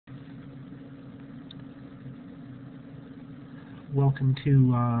Welcome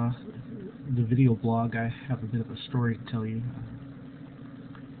to the video blog. I have a bit of a story to tell you.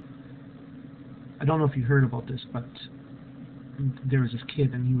 I don't know if you heard about this, but there was this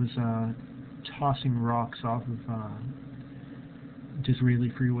kid and he was tossing rocks off of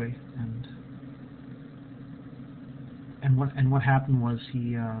Disraeli Freeway, and what happened was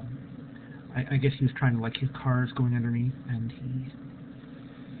I guess he was trying to, like, his car is going underneath,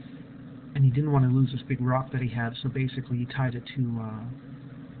 and he didn't want to lose this big rock that he had, so basically he tied it to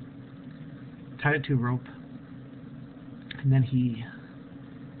a rope, and then he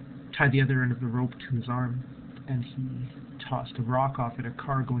tied the other end of the rope to his arm, and he tossed a rock off at a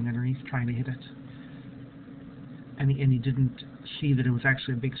car going underneath, trying to hit it. And he didn't see that it was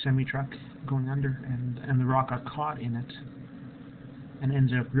actually a big semi-truck going under, and the rock got caught in it, and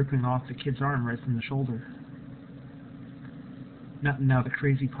ended up ripping off the kid's arm right from the shoulder. Now the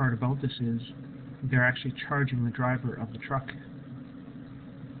crazy part about this is they're actually charging the driver of the truck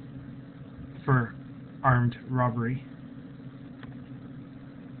for armed robbery.